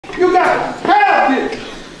You got to have this.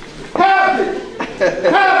 Have this.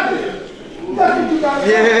 Have this. That's what you got to have.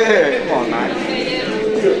 Yeah, come on, man.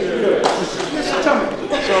 Listen to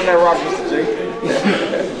me. Show him that rock, Mr. J.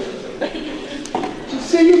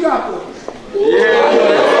 See, you got this.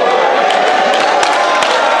 Yeah.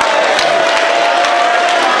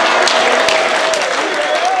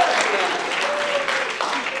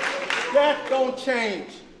 That don't change.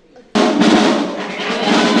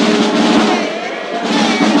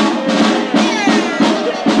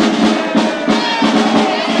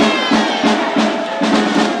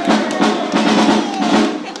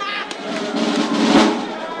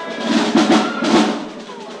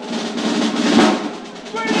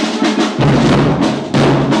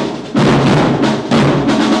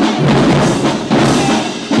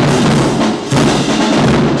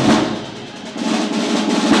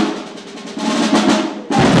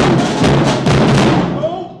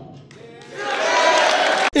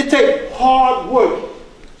 It takes hard work.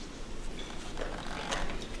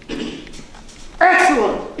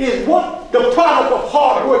 Excellent is what the product of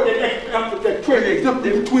hard work and effort that creates the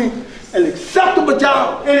difference between an acceptable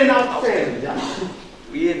job and an outstanding job.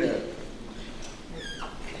 We in there.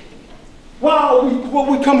 What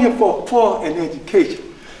we come here for an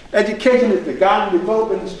education. Education is the guiding,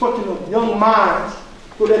 development, and instruction of young minds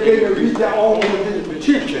so that they can reach their own individual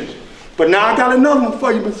potential. But now I got another one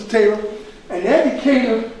for you, Mr. Taylor. An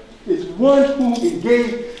educator is one who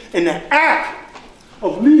engaged in the act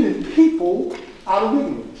of leading people out of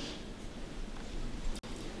ignorance.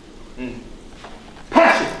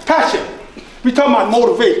 Passion. We talking about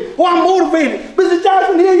motivation. Oh, I'm motivated. Mr.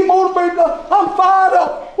 Johnson here, you motivated. I'm fired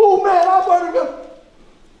up. Oh man, I'm ready to go.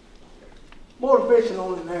 Motivation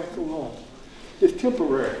only lasts so long. It's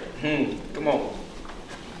temporary. Come on.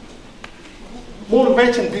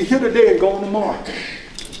 Motivation be here today and gone tomorrow.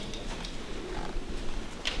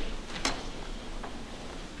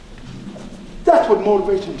 That's what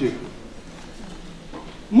motivation do.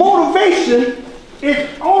 Motivation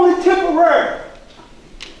is only temporary.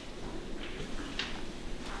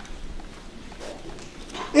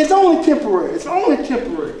 It's only temporary. It's only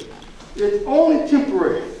temporary. It's only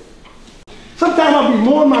temporary. Sometimes I'll be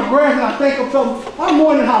mowing my grass and I think of something. I'm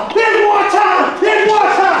mowing the house. There's more time. There's more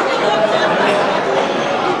time.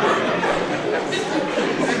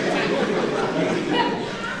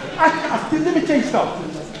 Let me tell you something.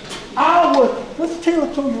 Mr.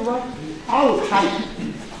 Taylor told you, right? I was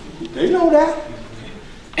hyped. They know that.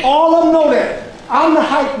 All of them know that. I'm the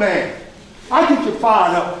hype man. I get you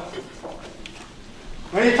fired up.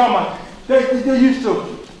 When they talking about, they used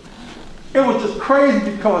to, it was just crazy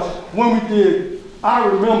because when we did, I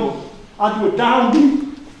remember, I do a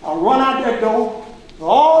downbeat, I run out that door,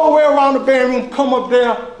 all the way around the band room, come up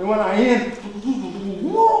there, and when I end,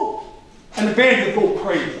 whoa, and the band just go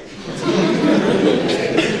crazy.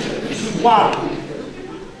 Why?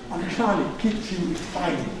 I'm trying to get you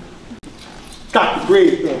excited. Dr.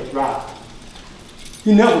 Graveyard Drive.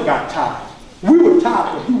 He never got tired. We were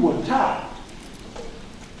tired, but he wasn't tired.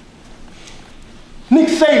 Nick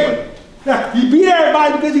Saban. Now, he beat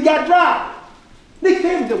everybody because he got dry. Nick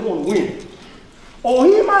Saban just want to win. Or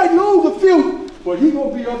he might lose a few, but he's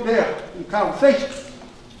going to be up there in conversation.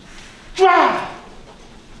 Drive.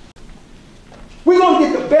 We're going to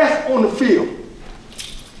get the best on the field.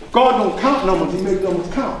 God don't count numbers, he makes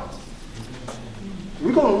numbers count.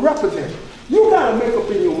 We're going to represent. You got to make up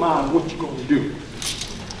in your mind what you're going to do.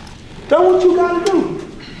 That's what you got to do.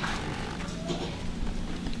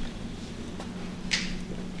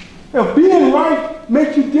 If being right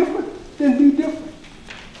makes you different, then be different.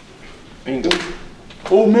 Bingo.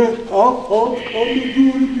 Oh man, they're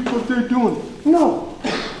doing it because they're doing it. No.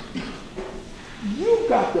 You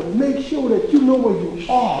got to make sure that you know where you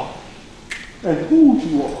are and who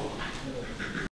you are.